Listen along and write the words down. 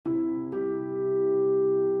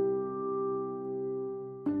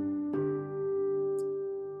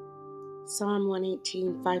Psalm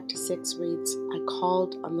 118, 5-6 reads, I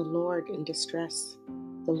called on the Lord in distress.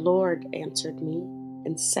 The Lord answered me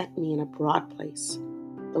and set me in a broad place.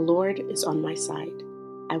 The Lord is on my side.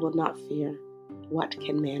 I will not fear. What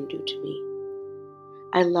can man do to me?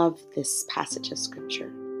 I love this passage of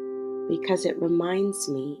scripture because it reminds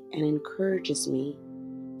me and encourages me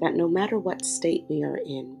that no matter what state we are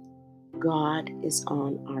in, God is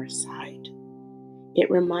on our side. It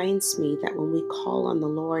reminds me that when we call on the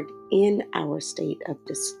Lord in our state of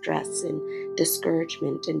distress and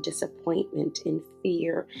discouragement and disappointment, in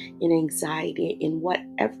fear, in anxiety, in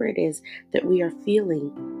whatever it is that we are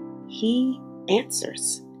feeling, He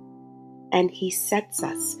answers and He sets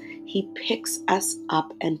us. He picks us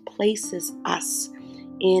up and places us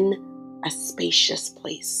in a spacious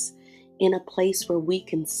place, in a place where we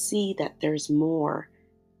can see that there's more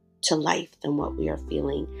to life than what we are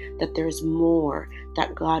feeling, that there's more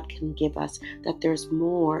that God can give us, that there's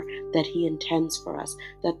more that He intends for us,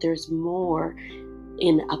 that there's more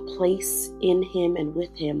in a place in Him and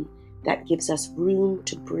with Him that gives us room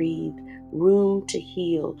to breathe, room to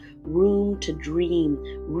heal, room to dream,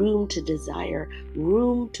 room to desire,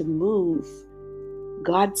 room to move.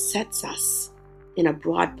 God sets us in a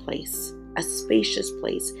broad place, a spacious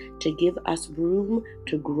place, to give us room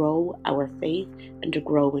to grow our faith and to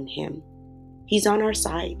grow in Him. He's on our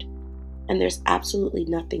side, and there's absolutely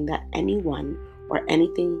nothing that anyone or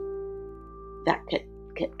anything that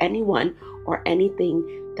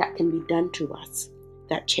can be done to us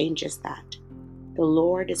that changes that. The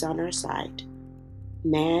Lord is on our side.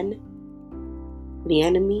 Man, the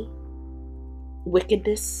enemy,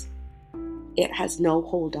 wickedness, it has no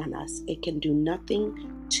hold on us. It can do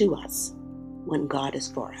nothing to us when God is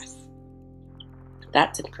for us.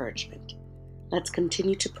 That's encouragement. Let's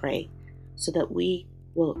continue to pray so that we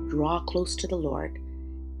will draw close to the Lord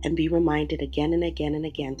and be reminded again and again and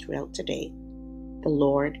again throughout today, the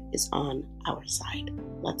Lord is on our side.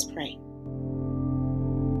 Let's pray.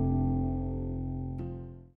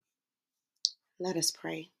 Let us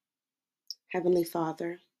pray. Heavenly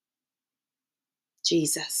Father,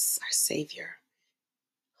 Jesus, our Savior,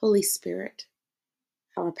 Holy Spirit,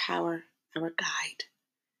 our power, our guide,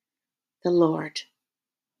 the Lord,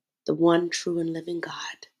 the one true and living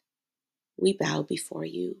God, we bow before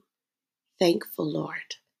you, thankful,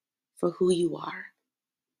 Lord, for who you are,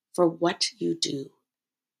 for what you do,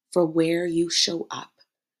 for where you show up,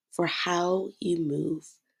 for how you move,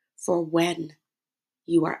 for when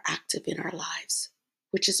you are active in our lives,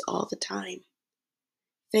 which is all the time.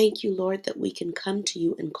 Thank you, Lord, that we can come to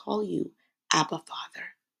you and call you Abba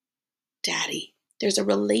Father, Daddy. There's a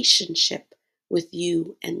relationship with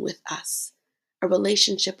you and with us, a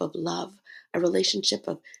relationship of love, a relationship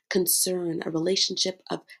of concern, a relationship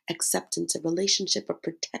of acceptance, a relationship of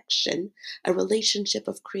protection, a relationship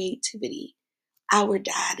of creativity. Our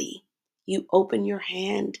Daddy, you open your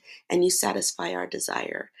hand and you satisfy our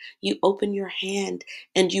desire. You open your hand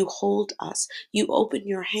and you hold us. You open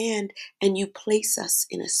your hand and you place us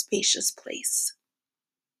in a spacious place.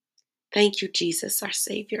 Thank you, Jesus, our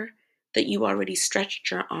Savior, that you already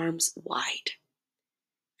stretched your arms wide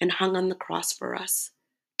and hung on the cross for us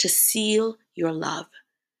to seal your love,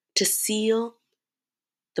 to seal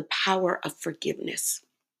the power of forgiveness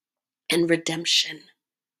and redemption,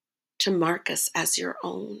 to mark us as your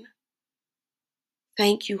own.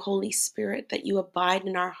 Thank you, Holy Spirit, that you abide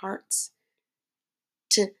in our hearts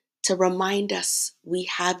to remind us we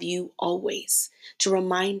have you always, to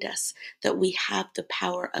remind us that we have the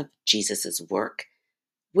power of Jesus' work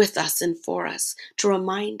with us and for us, to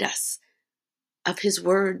remind us of his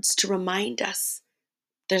words, to remind us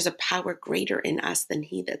there's a power greater in us than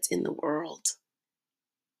he that's in the world.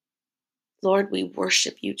 Lord, we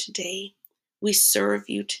worship you today. We serve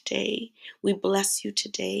you today. We bless you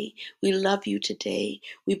today. We love you today.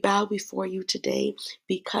 We bow before you today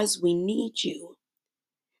because we need you.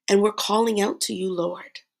 And we're calling out to you,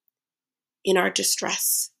 Lord, in our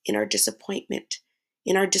distress, in our disappointment,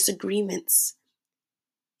 in our disagreements,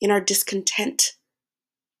 in our discontent,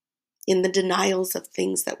 in the denials of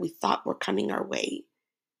things that we thought were coming our way.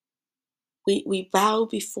 We bow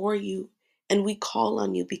before you and we call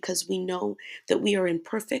on you because we know that we are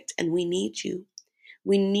imperfect and we need you.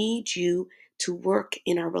 We need you to work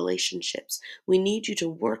in our relationships. We need you to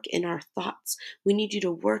work in our thoughts. We need you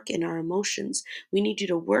to work in our emotions. We need you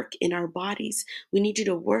to work in our bodies. We need you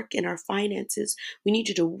to work in our finances. We need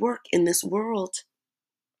you to work in this world.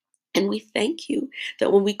 And we thank you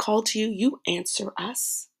that when we call to you, you answer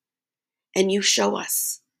us and you show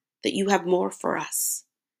us that you have more for us.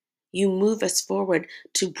 You move us forward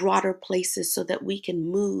to broader places so that we can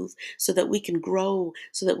move, so that we can grow,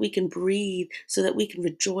 so that we can breathe, so that we can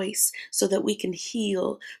rejoice, so that we can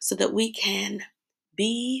heal, so that we can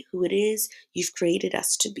be who it is you've created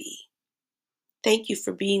us to be. Thank you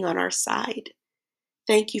for being on our side.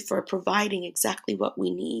 Thank you for providing exactly what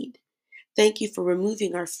we need. Thank you for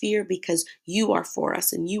removing our fear because you are for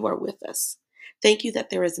us and you are with us. Thank you that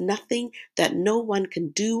there is nothing that no one can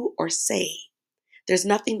do or say. There's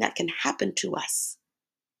nothing that can happen to us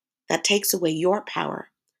that takes away your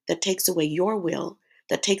power, that takes away your will,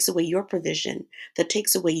 that takes away your provision, that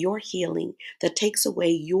takes away your healing, that takes away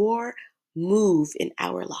your move in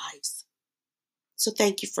our lives. So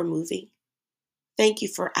thank you for moving. Thank you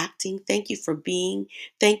for acting. Thank you for being.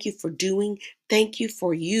 Thank you for doing. Thank you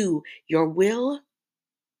for you, your will,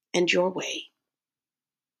 and your way.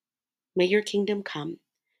 May your kingdom come.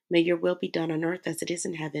 May your will be done on earth as it is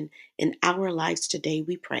in heaven. In our lives today,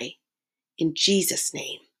 we pray. In Jesus'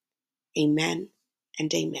 name, amen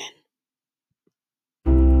and amen.